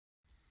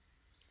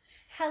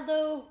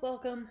Hello,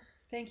 welcome.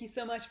 Thank you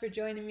so much for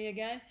joining me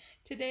again.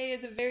 Today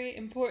is a very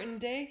important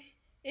day.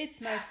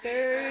 It's my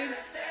third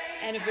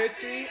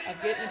anniversary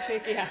of getting a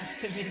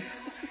tracheostomy.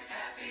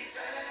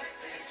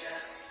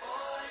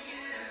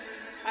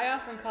 I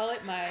often call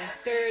it my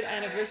third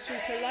anniversary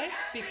to life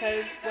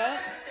because, well,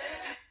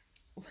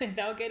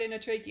 without getting a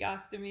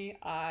tracheostomy,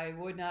 I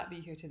would not be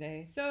here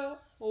today. So,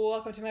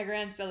 welcome to my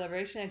grand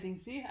celebration. As you can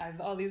see, I have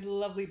all these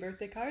lovely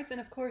birthday cards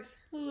and, of course,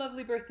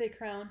 lovely birthday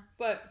crown.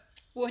 But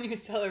when you're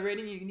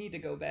celebrating, you need to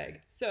go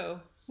big. So,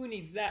 who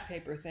needs that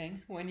paper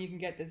thing when you can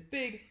get this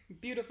big,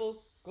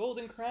 beautiful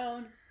golden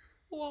crown?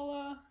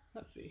 Voila!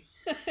 Let's see.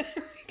 There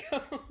we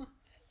go.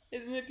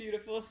 Isn't it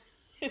beautiful?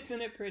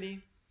 Isn't it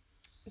pretty?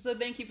 So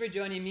thank you for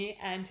joining me,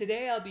 and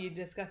today I'll be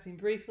discussing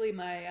briefly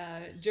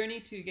my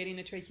journey to getting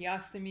a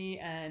tracheostomy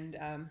and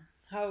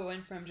how it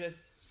went from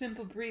just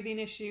simple breathing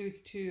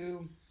issues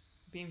to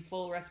being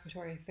full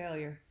respiratory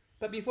failure.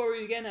 But before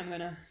we begin, I'm going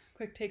to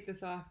quick take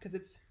this off because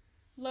it's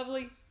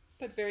lovely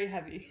but very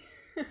heavy.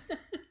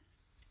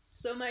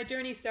 So my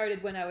journey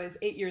started when I was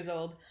 8 years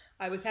old.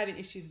 I was having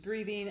issues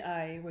breathing.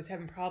 I was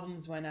having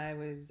problems when I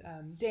was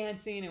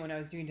dancing and when I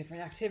was doing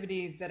different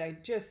activities that I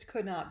just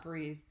could not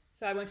breathe.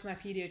 So I went to my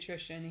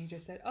pediatrician and he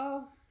just said,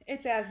 "Oh,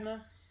 it's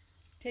asthma.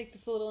 Take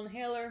this little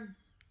inhaler.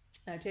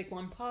 Take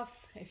one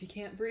puff. If you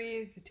can't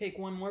breathe, take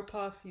one more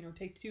puff.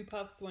 Take two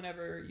puffs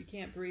whenever you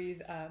can't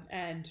breathe,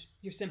 and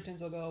your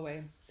symptoms will go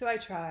away." So I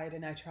tried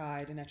and I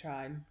tried and I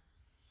tried.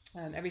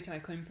 Every time I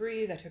couldn't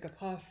breathe, I took a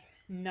puff.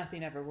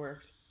 Nothing ever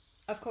worked.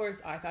 Of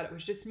course, I thought it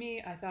was just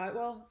me. I thought,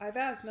 well, I have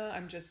asthma.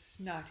 I'm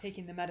just not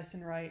taking the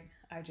medicine right.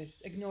 I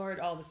just ignored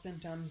all the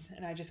symptoms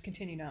and I just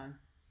continued on.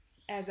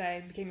 As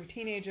I became a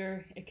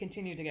teenager, it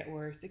continued to get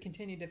worse. It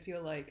continued to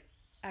feel like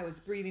I was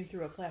breathing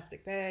through a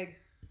plastic bag.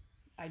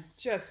 I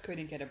just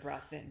couldn't get a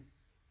breath in.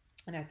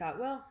 And I thought,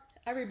 well,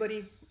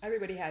 everybody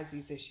has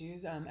these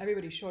issues.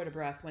 Everybody's short of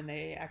breath when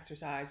they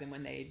exercise and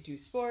when they do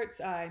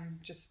sports. I'm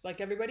just like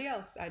everybody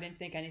else. I didn't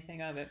think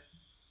anything of it.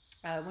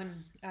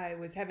 When I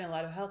was having a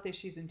lot of health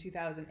issues in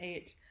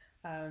 2008,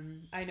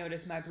 I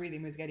noticed my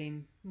breathing was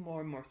getting more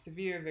and more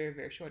severe, very,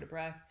 very short of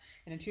breath.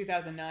 And in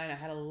 2009, I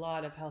had a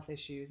lot of health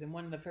issues. And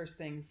one of the first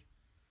things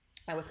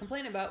I was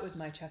complaining about was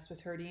my chest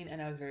was hurting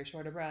and I was very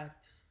short of breath.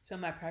 So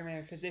my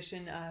primary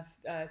physician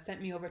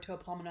sent me over to a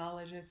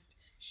pulmonologist.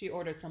 She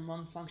ordered some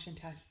lung function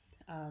tests.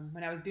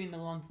 When I was doing the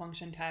lung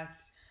function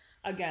test,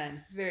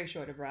 again, very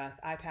short of breath.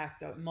 I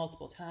passed out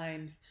multiple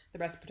times. The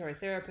respiratory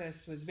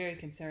therapist was very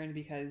concerned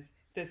because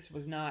this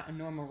was not a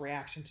normal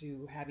reaction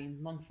to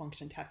having lung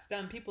function tests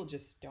done. People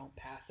just don't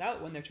pass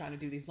out when they're trying to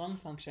do these lung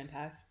function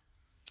tests.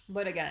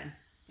 But again,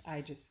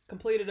 I just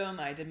completed them.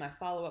 I did my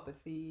follow-up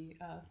with the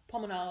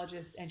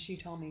pulmonologist, and she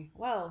told me,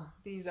 well,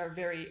 these are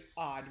very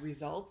odd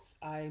results.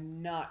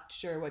 I'm not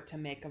sure what to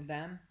make of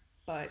them,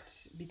 but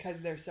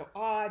because they're so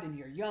odd and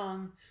you're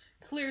young,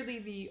 clearly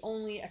the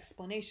only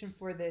explanation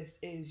for this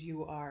is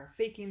you are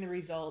faking the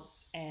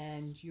results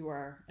and you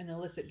are an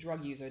illicit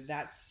drug user.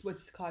 That's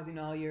what's causing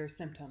all your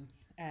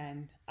symptoms.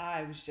 And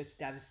I was just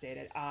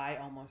devastated. I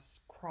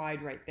almost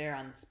cried right there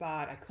on the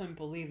spot. I couldn't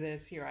believe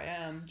this. Here I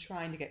am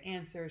trying to get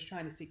answers,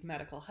 trying to seek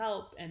medical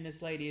help, and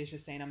this lady is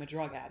just saying I'm a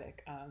drug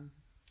addict.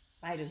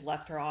 I just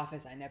left her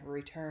office. I never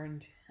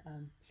returned.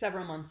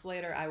 Several months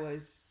later, I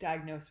was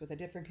diagnosed with a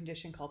different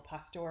condition called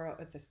postural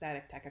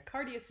orthostatic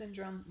tachycardia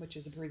syndrome, which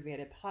is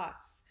abbreviated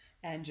POTS.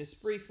 And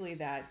just briefly,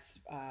 that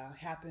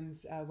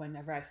happens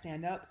whenever I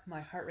stand up.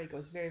 My heart rate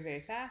goes very,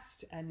 very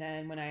fast. And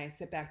then when I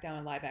sit back down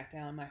and lie back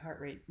down, my heart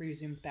rate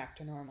resumes back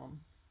to normal.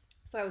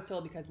 So I was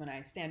told because when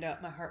I stand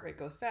up, my heart rate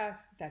goes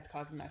fast, that's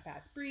causing my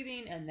fast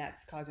breathing, and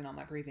that's causing all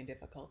my breathing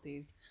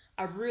difficulties.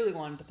 I really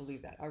wanted to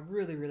believe that. I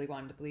really, really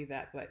wanted to believe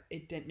that, but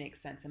it didn't make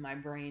sense in my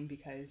brain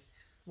because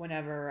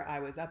whenever I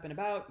was up and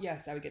about,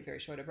 yes, I would get very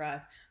short of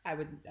breath. I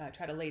would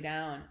try to lay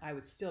down. I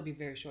would still be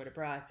very short of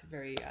breath,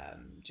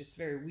 just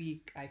very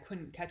weak. I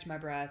couldn't catch my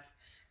breath.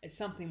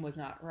 Something was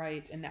not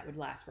right, and that would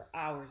last for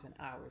hours and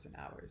hours and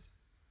hours.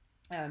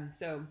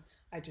 So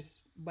I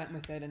just went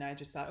with it and I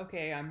just thought,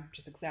 okay, I'm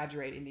just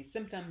exaggerating these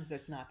symptoms.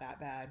 It's not that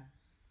bad.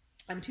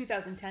 In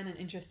 2010, an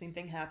interesting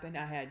thing happened.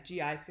 I had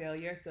GI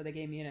failure, so they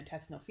gave me an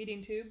intestinal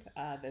feeding tube.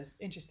 The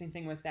interesting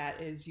thing with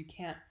that is you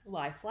can't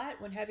lie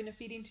flat when having a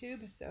feeding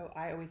tube, so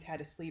I always had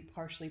to sleep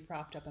partially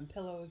propped up on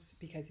pillows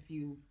because if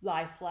you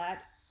lie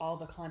flat, all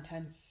the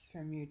contents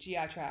from your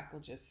GI tract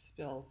will just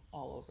spill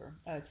all over.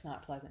 It's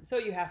not pleasant. So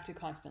you have to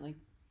constantly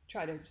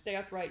try to stay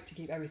upright to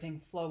keep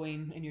everything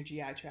flowing in your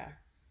GI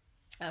tract.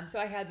 So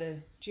I had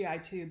the GI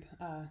tube,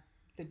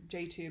 the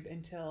J tube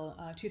until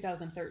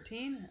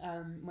 2013.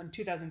 When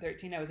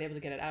 2013, I was able to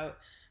get it out.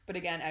 But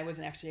again, I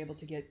wasn't actually able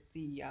to get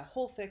the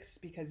hole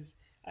fixed because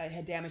I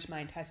had damaged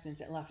my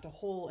intestines. It left a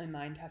hole in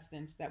my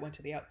intestines that went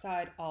to the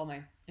outside. All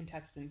my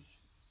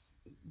intestines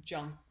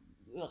junk.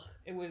 Ugh,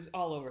 it was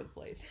all over the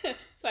place.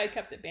 So I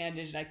kept it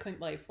bandaged. I couldn't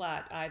lay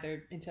flat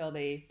either until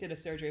they did a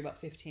surgery about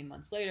 15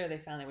 months later. They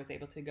finally was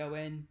able to go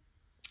in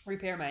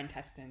repair my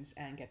intestines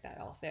and get that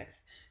all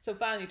fixed. So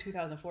finally,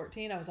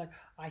 2014, I was like,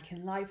 I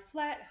can lie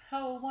flat.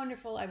 How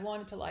wonderful. I've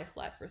wanted to lie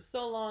flat for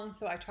so long.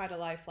 So I try to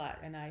lie flat,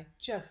 and I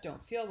just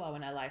don't feel well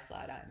when I lie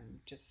flat. I'm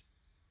just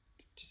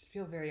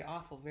feel very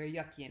awful, very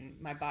yucky, and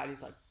my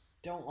body's like,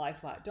 don't lie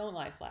flat, don't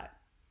lie flat.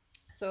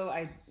 So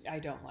I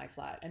don't lie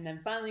flat. And then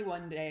finally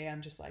one day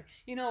I'm just like,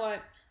 you know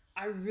what?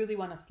 I really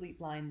want to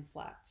sleep lying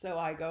flat. So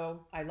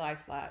I lie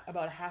flat.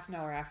 About a half an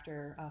hour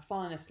after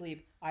falling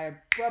asleep, I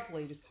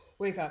abruptly just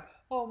wake up.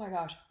 Oh my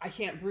gosh, I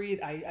can't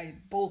breathe. I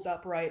bolt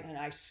upright and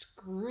I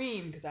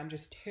scream because I'm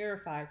just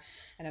terrified,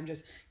 and I'm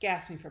just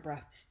gasping for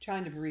breath,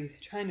 trying to breathe,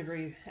 trying to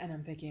breathe. And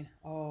I'm thinking,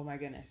 oh my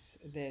goodness,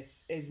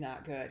 this is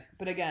not good.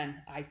 But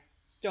again, I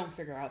don't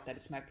figure out that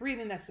it's my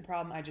breathing that's the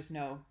problem. I just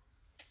know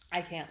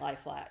I can't lie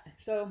flat.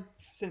 So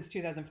since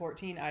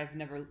 2014, I've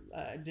never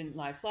didn't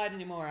lie flat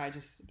anymore. I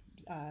just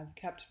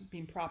kept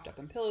being propped up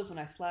in pillows when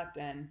I slept,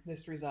 and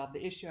this resolved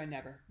the issue. I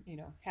never,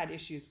 had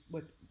issues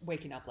with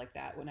waking up like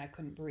that when I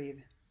couldn't breathe.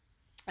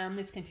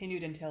 This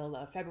continued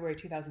until February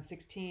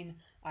 2016.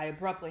 I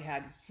abruptly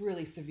had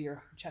really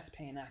severe chest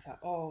pain. I thought,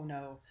 oh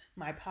no,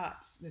 my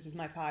POTS. This is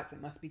my POTS.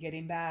 It must be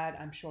getting bad.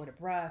 I'm short of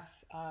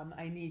breath.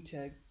 I need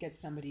to get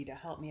somebody to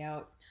help me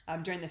out.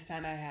 During this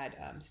time, I had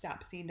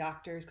stopped seeing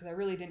doctors because I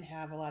really didn't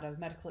have a lot of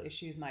medical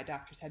issues. My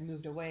doctors had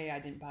moved away. I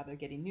didn't bother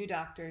getting new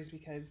doctors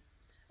because,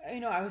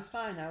 I was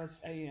fine.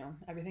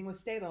 Everything was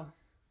stable.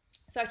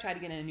 So I tried to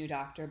get in a new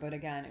doctor, but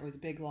again, it was a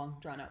big, long,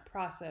 drawn-out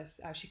process.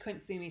 She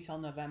couldn't see me till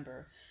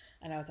November.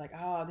 And I was like,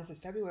 oh, this is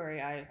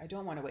February. I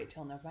don't want to wait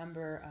till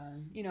November.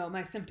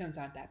 My symptoms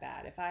aren't that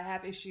bad. If I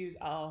have issues,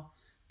 I'll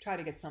try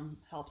to get some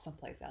help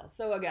someplace else.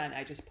 So again,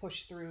 I just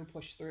pushed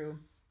through.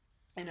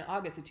 And in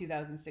August of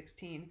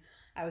 2016,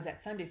 I was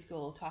at Sunday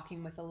school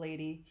talking with a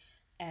lady,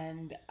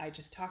 and I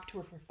just talked to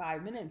her for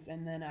 5 minutes.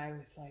 And then I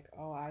was like,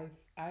 oh,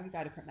 I've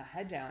got to put my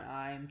head down.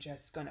 I'm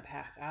just going to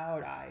pass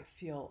out. I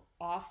feel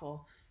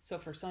awful. So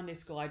for Sunday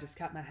school, I just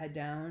kept my head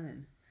down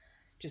and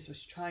just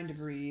was trying to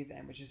breathe,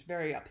 and was just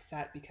very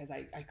upset because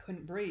I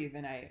couldn't breathe,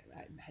 and I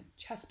had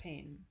chest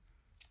pain.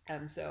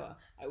 So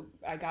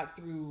I got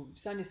through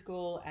Sunday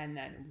school and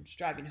then was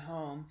driving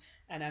home,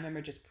 and I remember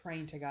just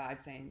praying to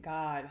God, saying,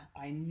 God,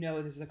 I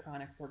know this is a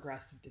chronic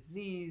progressive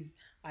disease.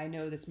 I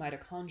know this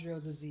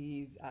mitochondrial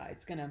disease.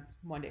 It's going to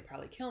one day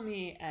probably kill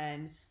me,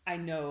 and I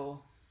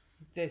know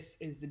this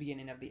is the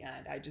beginning of the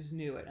end. I just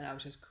knew it, and I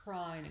was just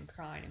crying and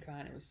crying and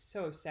crying. It was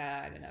so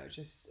sad, and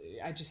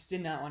I just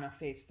did not want to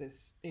face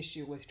this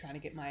issue with trying to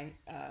get my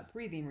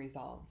breathing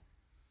resolved.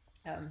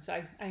 So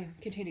I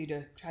continued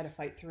to try to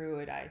fight through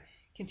it. I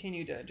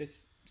continued to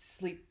just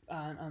sleep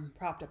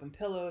propped up in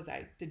pillows.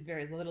 I did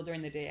very little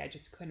during the day. I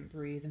just couldn't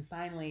breathe. And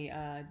finally,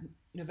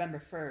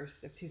 November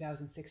 1st of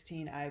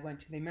 2016, I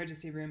went to the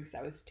emergency room because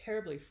I was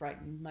terribly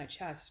frightened. My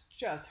chest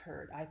just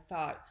hurt. I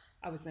thought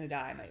I was going to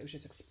die. It was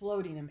just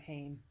exploding in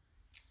pain.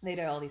 They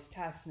did all these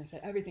tests, and they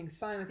said, everything's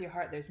fine with your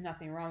heart. There's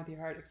nothing wrong with your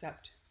heart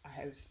except I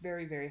had this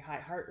very, very high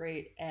heart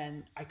rate,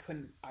 and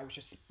I was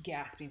just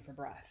gasping for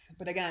breath.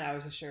 But again, I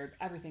was assured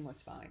everything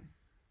was fine.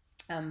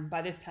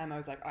 By this time, I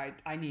was like,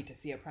 I need to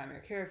see a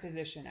primary care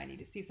physician. I need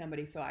to see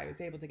somebody. So I was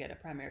able to get a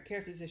primary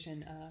care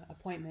physician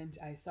appointment.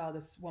 I saw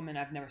this woman.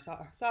 I've never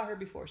saw her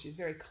before. She's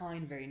very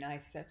kind, very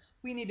nice. Said,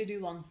 we need to do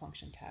lung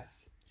function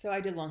tests. So I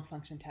did lung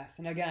function tests.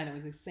 And again, it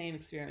was the same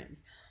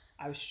experience.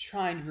 I was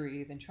trying to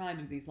breathe and trying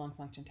to do these lung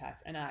function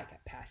tests, and I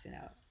kept passing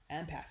out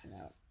and passing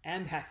out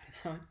and passing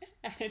out.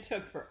 And it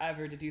took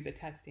forever to do the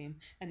testing.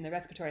 And the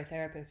respiratory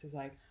therapist was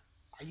like,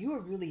 are you a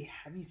really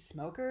heavy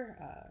smoker?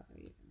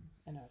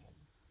 And I was like,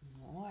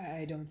 no,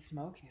 I don't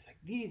smoke. And he's like,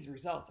 these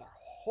results are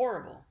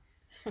horrible.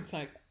 I was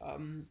like,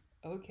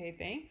 okay,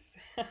 thanks.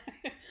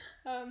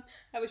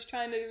 I was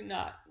trying to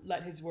not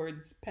let his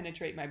words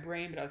penetrate my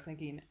brain, but I was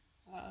thinking,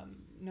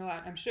 no,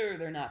 I'm sure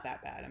they're not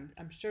that bad.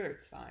 I'm sure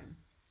it's fine.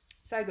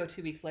 So I go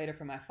 2 weeks later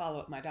for my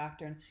follow-up, my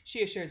doctor, and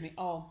she assures me,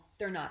 oh,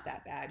 they're not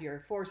that bad. Your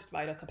forced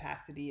vital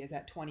capacity is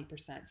at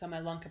 20%. So my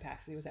lung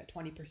capacity was at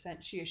 20%.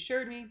 She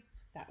assured me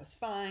that was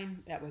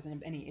fine. That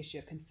wasn't any issue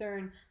of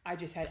concern. I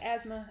just had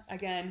asthma.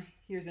 Again,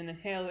 here's an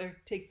inhaler.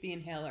 Take the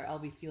inhaler. I'll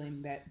be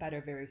feeling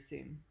better very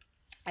soon.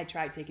 I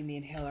tried taking the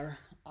inhaler.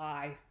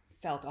 I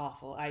felt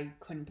awful. I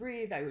couldn't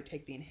breathe. I would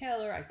take the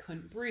inhaler. I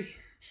couldn't breathe.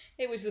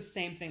 It was the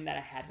same thing that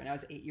I had when I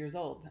was 8 years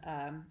old.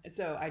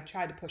 So I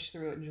tried to push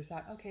through it and just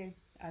thought, okay,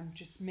 I'm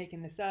just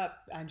making this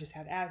up. I just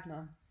have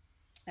asthma.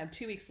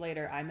 2 weeks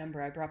later, I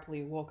remember I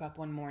abruptly woke up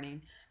one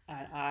morning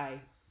and I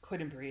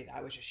couldn't breathe.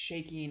 I was just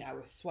shaking. I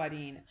was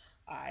sweating.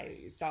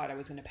 I thought I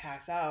was going to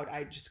pass out.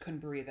 I just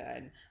couldn't breathe.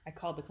 And I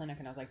called the clinic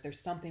and I was like, there's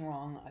something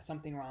wrong,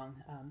 something wrong.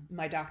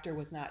 My doctor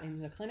was not in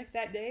the clinic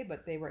that day,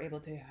 but they were able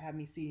to have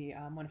me see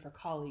one of her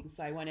colleagues.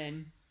 So I went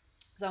in,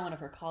 saw one of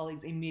her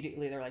colleagues.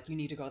 Immediately, they're like, you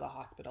need to go to the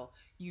hospital.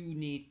 You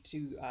need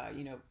to,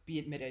 be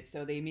admitted.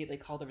 So they immediately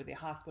called over to the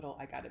hospital.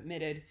 I got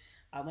admitted.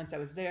 Once I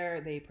was there,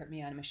 they put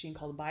me on a machine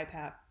called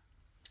BiPAP.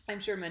 I'm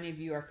sure many of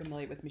you are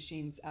familiar with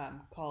machines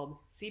called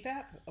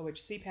CPAP,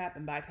 which CPAP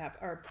and BiPAP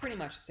are pretty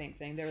much the same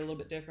thing. They're a little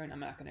bit different.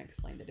 I'm not going to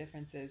explain the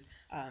differences.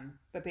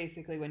 But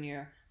basically, when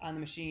you're on the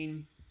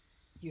machine,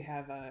 you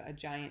have a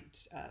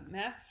giant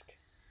mask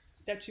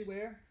that you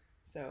wear.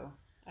 So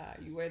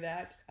you wear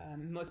that.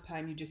 Most of the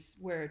time you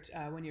just wear it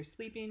when you're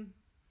sleeping.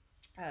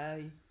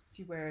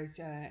 You wear it,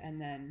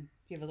 and then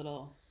you have a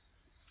little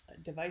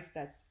device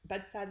that's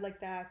bedside like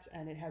that,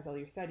 and it has all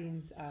your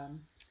settings.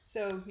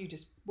 So you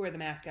just wear the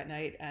mask at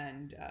night,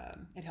 and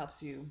it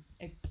helps you.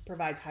 It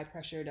provides high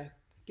pressure to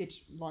get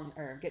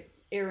get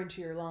air into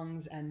your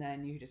lungs, and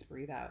then you just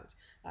breathe out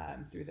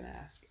through the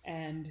mask.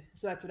 And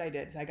so that's what I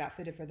did. So I got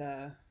fitted for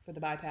the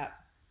BiPAP.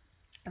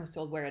 I was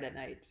told wear it at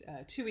night.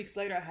 2 weeks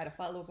later, I had a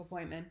follow-up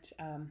appointment.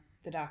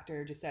 The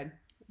doctor just said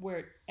wear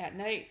it at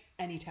night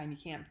anytime you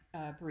can't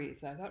breathe.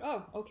 So I thought,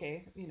 oh,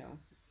 okay,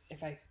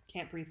 if I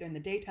can't breathe during the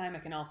daytime, I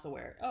can also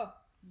wear it. Oh,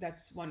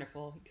 that's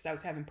wonderful, because I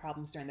was having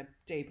problems during the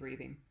day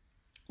breathing.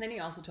 Then he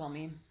also told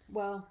me,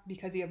 well,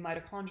 because you have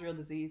mitochondrial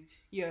disease,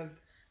 you have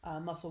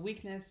muscle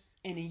weakness.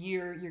 In a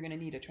year, you're going to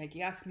need a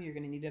tracheostomy, you're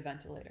going to need a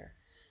ventilator.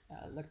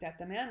 Looked at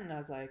the man and I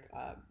was like,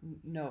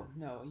 no,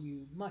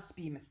 you must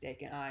be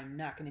mistaken. I'm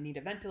not going to need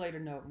a ventilator.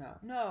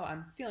 No,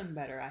 I'm feeling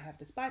better. I have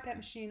this BiPAP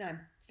machine. I'm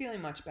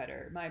feeling much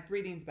better. My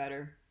breathing's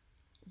better.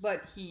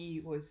 But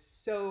he was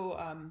so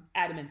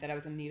adamant that I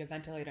was going to need a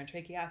ventilator and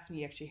tracheostomy.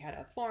 He actually had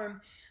a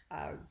form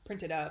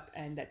printed up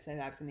and that said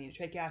I was going to need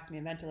a tracheostomy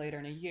and ventilator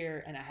in a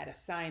year, and I had to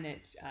sign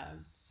it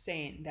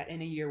saying that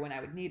in a year when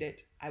I would need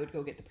it, I would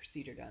go get the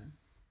procedure done.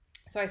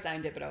 So I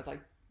signed it, but I was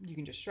like, you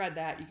can just shred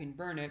that, you can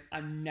burn it.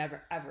 I'm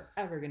never,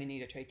 ever going to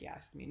need a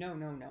tracheostomy. No.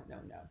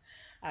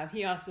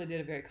 He also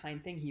did a very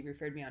kind thing. He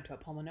referred me on to a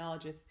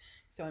pulmonologist.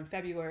 So in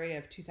February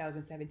of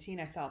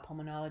 2017, I saw a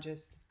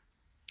pulmonologist.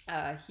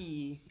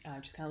 He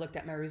just kind of looked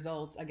at my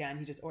results. Again,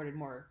 he just ordered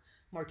more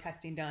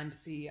testing done to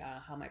see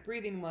how my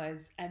breathing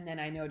was. And then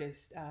I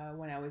noticed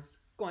when I was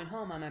going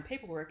home on my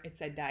paperwork, it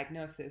said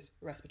diagnosis,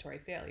 respiratory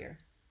failure.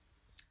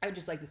 I would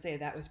just like to say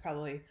that was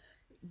probably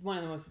one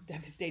of the most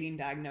devastating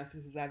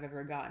diagnoses I've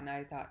ever gotten.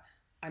 I thought,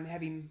 I'm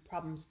having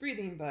problems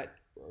breathing, but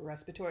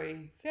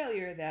respiratory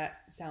failure,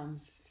 that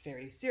sounds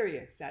very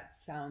serious. That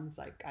sounds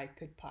like I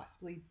could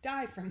possibly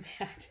die from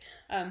that.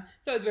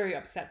 So I was very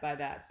upset by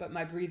that, but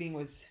my breathing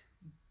was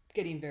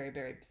getting very,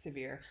 very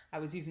severe. I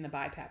was using the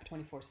BiPAP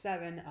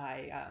 24/7.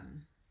 I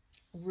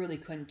really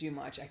couldn't do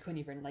much. I couldn't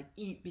even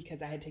eat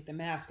because I had to take the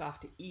mask off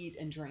to eat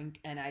and drink,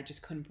 and I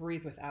just couldn't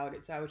breathe without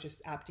it. So I was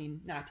just opting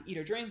not to eat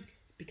or drink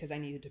because I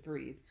needed to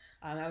breathe.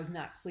 I was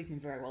not sleeping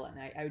very well at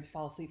night. I would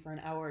fall asleep for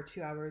an hour or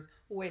 2 hours,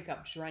 wake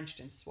up drenched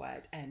in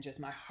sweat, and just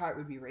my heart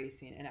would be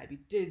racing, and I'd be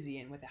dizzy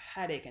and with a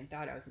headache and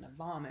thought I was going to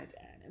vomit,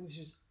 and it was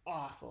just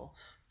awful.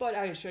 But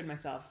I assured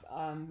myself,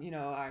 I'm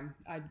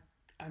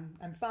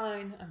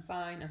fine.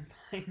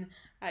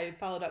 I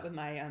followed up with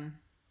my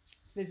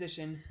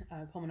physician,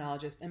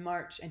 pulmonologist in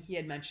March, and he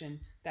had mentioned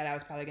that I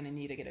was probably going to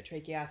need to get a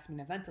tracheostomy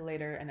and a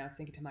ventilator, and I was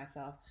thinking to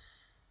myself,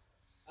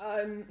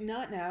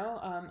 not now.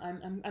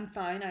 I'm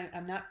fine.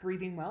 I'm not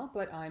breathing well,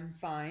 but I'm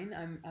fine.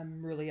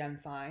 I'm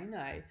fine.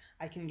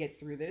 I can get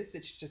through this.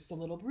 It's just a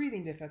little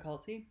breathing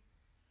difficulty.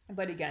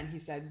 But again, he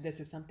said, this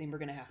is something we're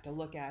going to have to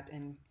look at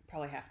and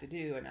probably have to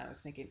do. And I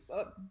was thinking,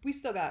 oh, we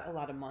still got a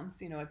lot of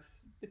months.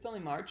 It's only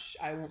March.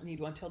 I won't need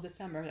one till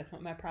December. That's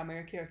what my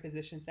primary care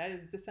physician said,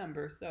 is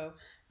December. So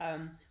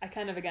I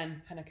kind of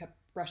kept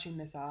brushing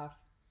this off.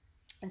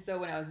 And so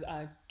when I was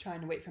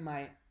trying to wait for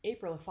my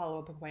April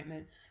follow-up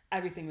appointment,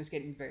 everything was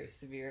getting very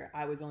severe.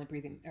 I was only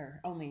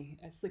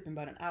sleeping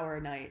about an hour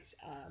a night.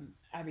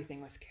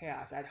 Everything was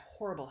chaos. I had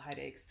horrible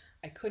headaches.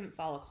 I couldn't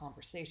follow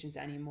conversations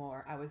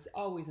anymore. I was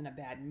always in a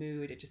bad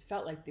mood. It just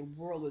felt like the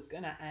world was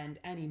going to end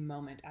any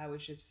moment. I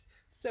was just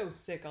so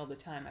sick all the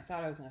time. I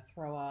thought I was going to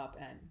throw up,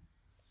 and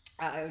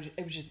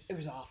it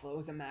was awful. It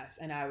was a mess.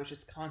 And I was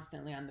just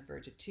constantly on the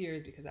verge of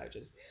tears because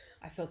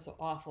I felt so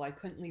awful. I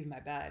couldn't leave my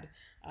bed.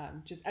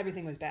 Just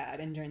everything was bad.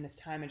 And during this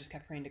time, I just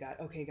kept praying to God,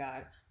 okay,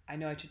 God, I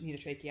know I need a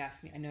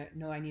tracheostomy. I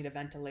know I need a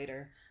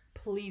ventilator.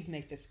 Please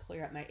make this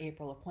clear at my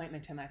April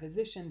appointment to my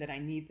physician that I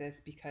need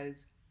this,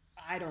 because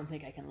I don't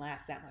think I can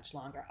last that much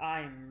longer.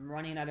 I'm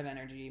running out of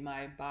energy.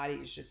 My body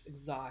is just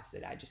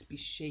exhausted. I'd just be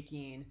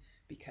shaking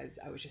because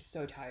I was just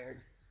so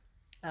tired.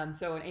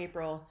 So in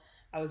April,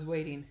 I was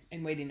waiting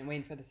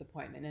for this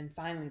appointment. And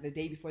finally, the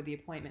day before the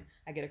appointment,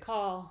 I get a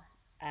call,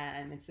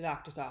 and it's the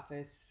doctor's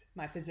office.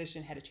 My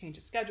physician had a change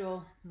of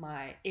schedule.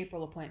 My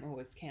April appointment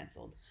was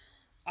canceled.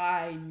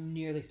 I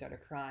nearly started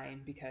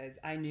crying because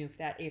I knew if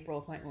that April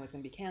appointment was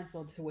going to be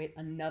canceled, to wait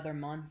another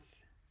month,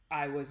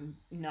 I was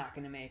not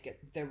going to make it.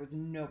 There was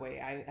no way.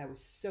 I was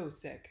so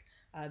sick.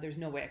 There's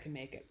no way I could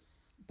make it.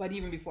 But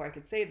even before I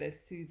could say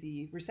this to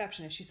the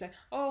receptionist, she said,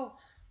 oh,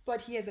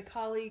 but he has a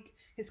colleague.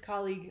 His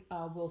colleague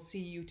will see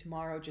you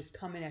tomorrow. Just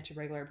come in at your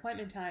regular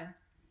appointment time.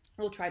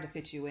 We'll try to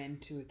fit you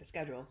into the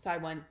schedule. So I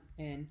went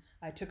in.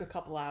 I took a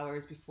couple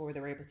hours before they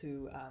were able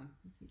to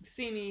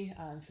see me.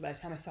 So by the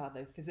time I saw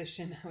the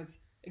physician, I was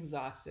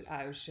exhausted.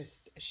 I was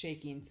just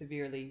shaking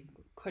severely,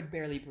 could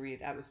barely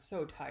breathe. I was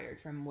so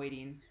tired from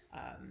waiting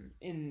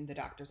in the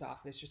doctor's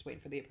office, just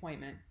waiting for the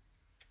appointment.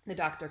 The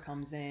doctor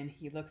comes in,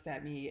 he looks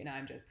at me, and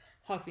I'm just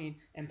huffing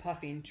and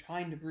puffing,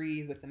 trying to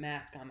breathe with the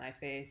mask on my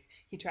face.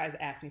 He tries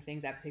to ask me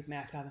things. I have to take the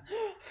mask off.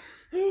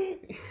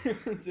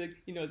 It's like,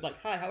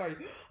 like, hi, how are you?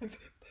 I'm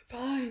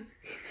fine.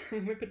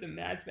 We put the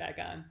mask back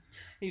on.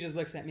 He just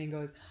looks at me and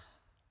goes,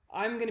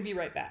 I'm going to be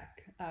right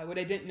back. What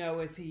I didn't know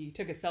is he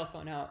took his cell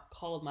phone out,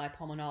 called my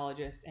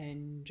pulmonologist,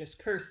 and just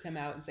cursed him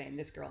out and saying,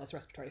 this girl has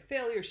respiratory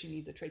failure. She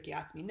needs a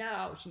tracheostomy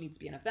now. She needs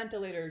to be on a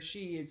ventilator.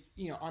 She is,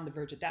 on the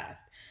verge of death.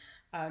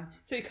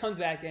 So he comes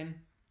back in,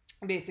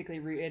 basically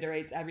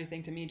reiterates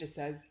everything to me, just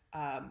says,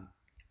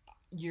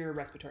 you're a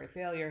respiratory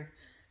failure.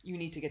 You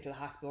need to get to the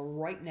hospital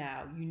right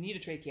now. You need a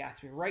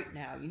tracheostomy right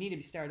now. You need to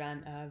be started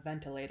on a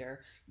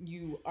ventilator.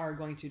 You are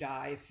going to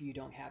die if you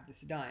don't have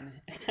this done.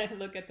 And I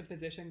look at the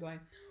physician going,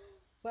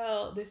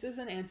 well, this is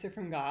an answer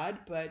from God,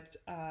 but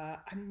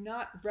I'm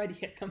not ready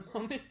at the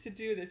moment to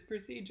do this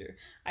procedure.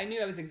 I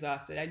knew I was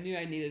exhausted. I knew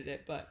I needed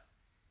it, but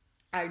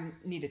I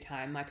needed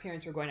time. My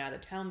parents were going out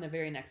of town the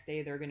very next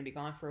day. They were going to be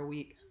gone for a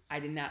week. I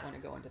did not want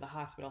to go into the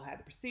hospital, have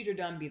the procedure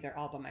done, be there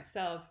all by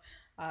myself.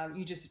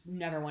 You just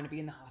never want to be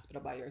in the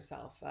hospital by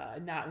yourself,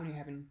 not when you're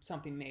having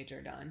something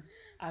major done.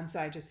 So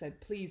I just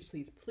said, please,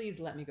 please, please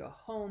let me go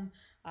home.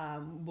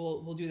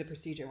 We'll do the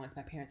procedure once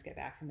my parents get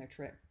back from their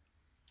trip.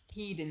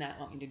 He did not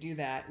want me to do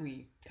that.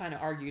 We kind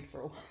of argued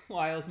for a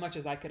while, as much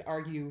as I could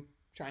argue,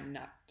 trying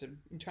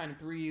to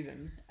breathe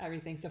and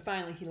everything. So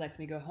finally, he lets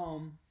me go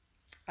home.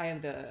 I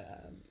have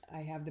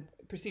the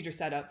procedure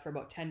set up for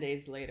about 10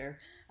 days later.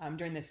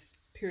 During this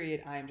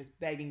period, I am just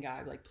begging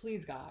God, like,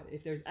 please, God,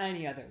 if there's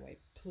any other way,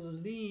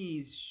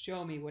 please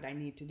show me what I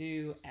need to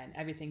do. And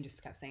everything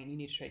just kept saying, you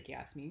need a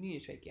tracheostomy, you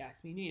need a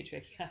tracheostomy, you need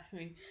a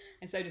tracheostomy.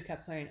 And so I just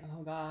kept praying,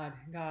 oh God,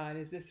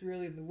 is this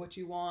really what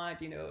you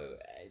want?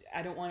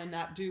 I don't want to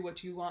not do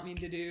what you want me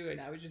to do. And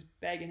I was just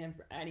begging him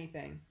for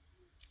anything.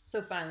 So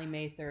finally,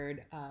 May 3rd,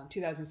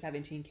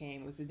 2017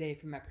 came. It was the day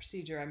for my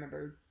procedure. I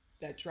remember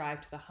that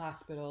drive to the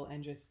hospital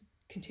and just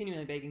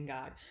continually begging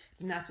God,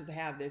 if I'm not supposed to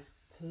have this,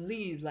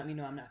 please let me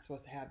know I'm not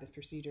supposed to have this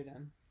procedure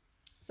done.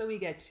 So we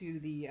get to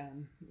the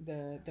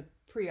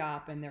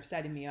pre-op, and they're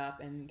setting me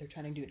up, and they're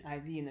trying to do an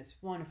IV, and this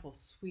wonderful,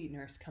 sweet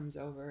nurse comes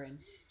over, and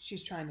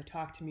she's trying to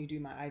talk to me, do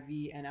my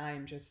IV, and I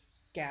am just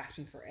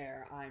gasping for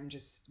air. I'm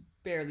just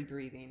barely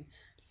breathing,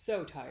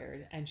 so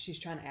tired, and she's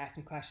trying to ask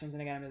me questions,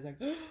 and again, I was like,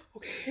 oh,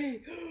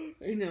 okay,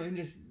 and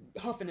just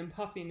huffing and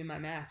puffing in my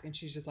mask, and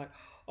she's just like,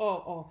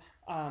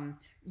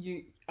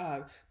 you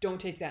don't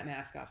take that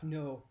mask off.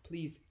 No,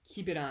 please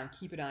keep it on.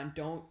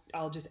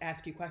 I'll just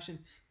ask you questions.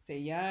 Say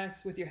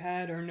yes with your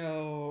head or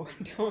no.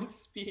 Don't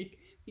speak,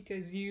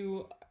 because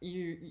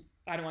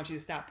I don't want you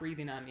to stop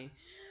breathing on me.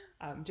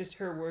 Just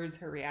her words,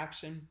 her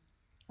reaction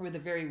were the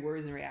very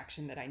words and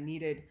reaction that I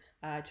needed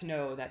to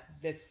know that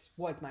this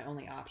was my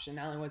only option.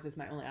 Not only was this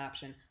my only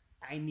option,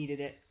 I needed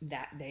it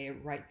that day,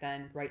 right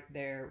then, right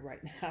there, right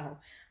now.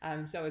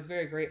 So I was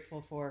very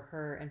grateful for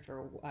her and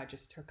for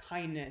just her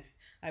kindness.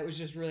 It was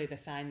just really the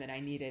sign that I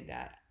needed,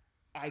 that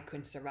I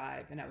couldn't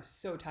survive. And I was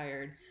so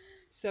tired,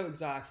 so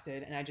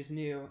exhausted. And I just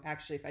knew,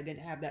 actually, if I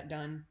didn't have that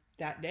done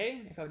that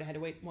day, if I would have had to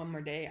wait one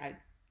more day, I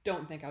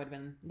don't think I would have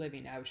been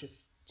living. I was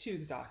just too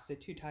exhausted,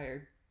 too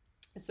tired.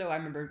 So I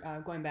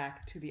remember going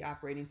back to the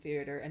operating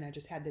theater, and I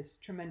just had this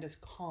tremendous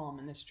calm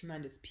and this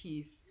tremendous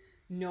peace,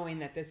 knowing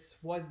that this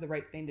was the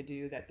right thing to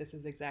do, that this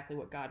is exactly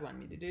what God wanted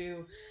me to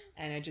do.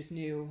 And I just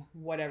knew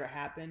whatever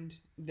happened,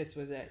 this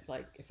was it.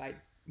 Like, if I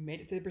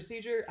made it through the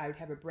procedure, I would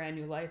have a brand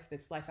new life.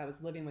 This life I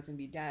was living was going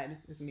to be dead.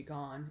 It was going to be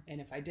gone. And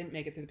if I didn't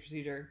make it through the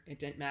procedure, it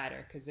didn't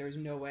matter, because there was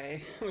no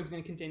way I was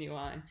going to continue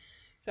on.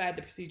 So I had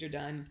the procedure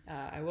done.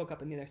 I woke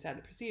up on the other side of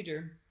the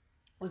procedure.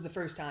 It was the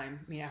first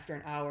time, after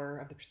an hour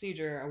of the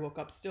procedure, I woke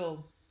up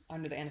still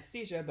under the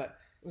anesthesia, but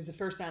it was the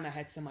first time I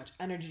had so much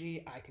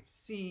energy. I could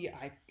see,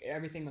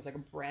 everything was like a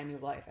brand new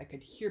life. I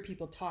could hear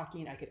people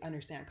talking. I could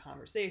understand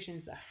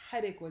conversations. The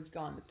headache was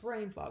gone. The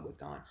brain fog was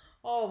gone.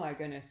 Oh my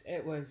goodness,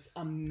 it was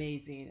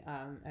amazing.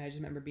 I just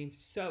remember being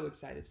so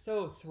excited,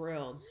 so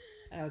thrilled.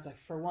 And I was like,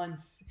 for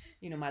once,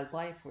 my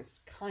life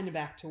was kind of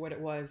back to what it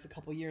was a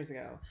couple years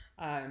ago.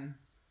 And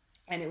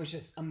it was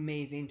just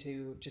amazing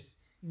to just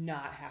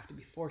not have to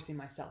be forcing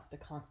myself to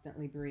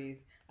constantly breathe.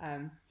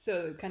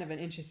 So kind of an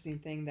interesting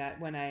thing that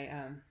when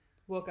I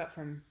woke up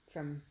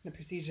from the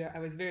procedure, I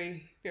was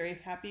very, very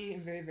happy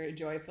and very, very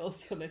joyful.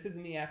 So this is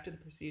me after the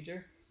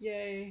procedure.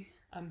 Yay.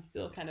 I'm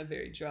still kind of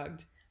very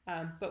drugged.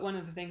 But one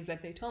of the things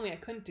that they told me I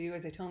couldn't do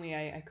is they told me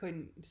I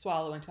couldn't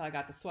swallow until I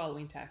got the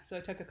swallowing test. So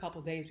it took a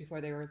couple days before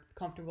they were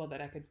comfortable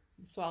that I could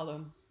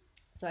swallow.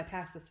 So I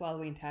passed the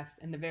swallowing test,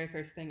 and the very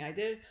first thing I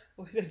did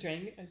was I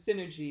drank a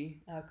Synergy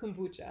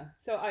kombucha.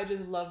 So I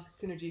just love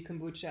Synergy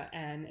kombucha,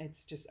 and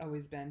it's just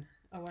always been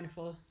a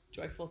wonderful,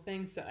 joyful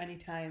thing. So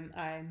anytime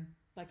I'm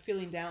like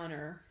feeling down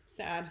or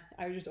sad,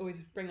 I would just always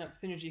bring up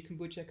Synergy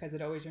kombucha, because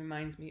it always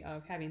reminds me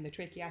of having the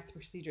tracheostomy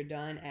procedure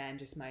done and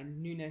just my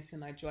newness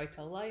and my joy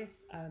to life.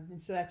 And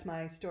so that's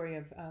my story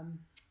of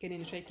getting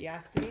a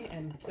tracheostomy.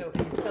 And so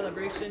in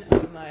celebration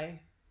of my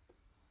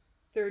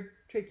third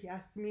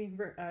tracheostomy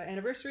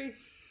anniversary,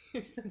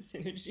 here's some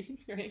synergy,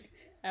 right?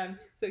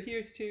 So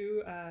here's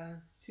to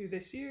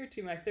this year,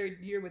 to my third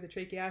year with a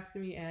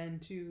tracheostomy,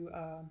 and to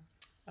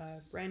a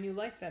brand new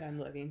life that I'm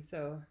living.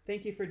 So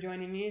thank you for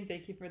joining me, and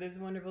thank you for this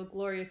wonderful,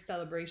 glorious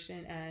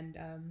celebration. And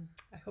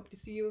I hope to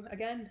see you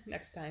again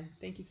next time.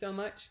 Thank you so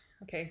much.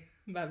 Okay,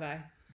 bye bye.